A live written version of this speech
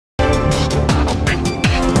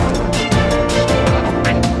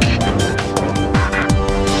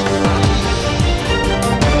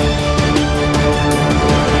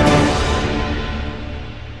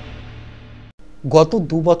গত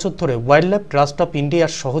 2 বছর ধরে ওয়াইল্ডলাইফ ট্রাস্ট অফ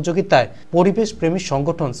ইন্ডিয়ার সহযোগিতায় পরিবেশপ্রেমী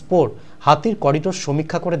সংগঠন স্পোর হাতির করিডোর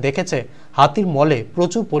সমীক্ষা করে দেখেছে হাতির মলে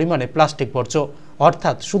প্রচুর পরিমাণে প্লাস্টিক বর্জ্য,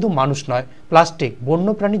 অর্থাৎ শুধু মানুষ নয়, প্লাস্টিক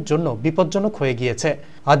বন্যপ্রাণীর জন্য বিপজ্জনক হয়ে গিয়েছে।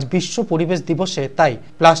 আজ বিশ্ব পরিবেশ দিবসে তাই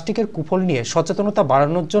প্লাস্টিকের কুফল নিয়ে সচেতনতা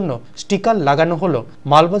বাড়ানোর জন্য স্টিকার লাগানো হলো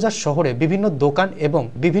মালবাজার শহরে বিভিন্ন দোকান এবং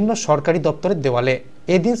বিভিন্ন সরকারি দপ্তরের দেওয়ালে।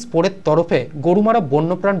 এদিন স্পোরের তরফে গরুমারা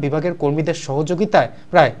বন্যপ্রাণ বিভাগের কর্মীদের সহযোগিতায়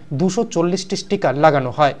প্রায় 240টি স্টিকার লাগানো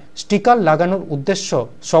হয়। স্টিকার লাগানোর উদ্দেশ্য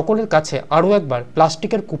সকলের কাছে আরও একবার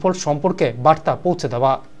প্লাস্টিকের কুফল সম্পর্কে বার্তা পৌঁছে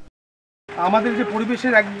দেওয়া। আমাদের যে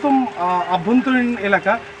পরিবেশের একদম আভ্যন্তরীণ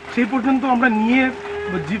এলাকা সেই পর্যন্ত আমরা নিয়ে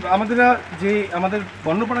আমাদের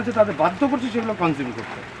বন্যপ্রাণ আছে তাদের বাধ্য করছি সেগুলো কনজিউম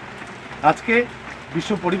করতে। আজকে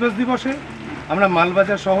বিশ্ব পরিবেশ দিবসে আমরা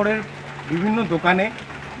মালবাজার শহরের বিভিন্ন দোকানে,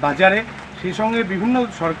 বাজারে, সেই সঙ্গে বিভিন্ন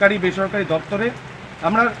সরকারি বেসরকারি দপ্তরে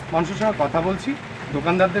আমরা মানুষের সঙ্গে কথা বলছি,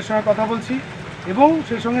 দোকানদারদের সঙ্গে কথা বলছি এবং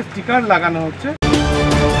সেই সঙ্গে স্টিকার লাগানো হচ্ছে।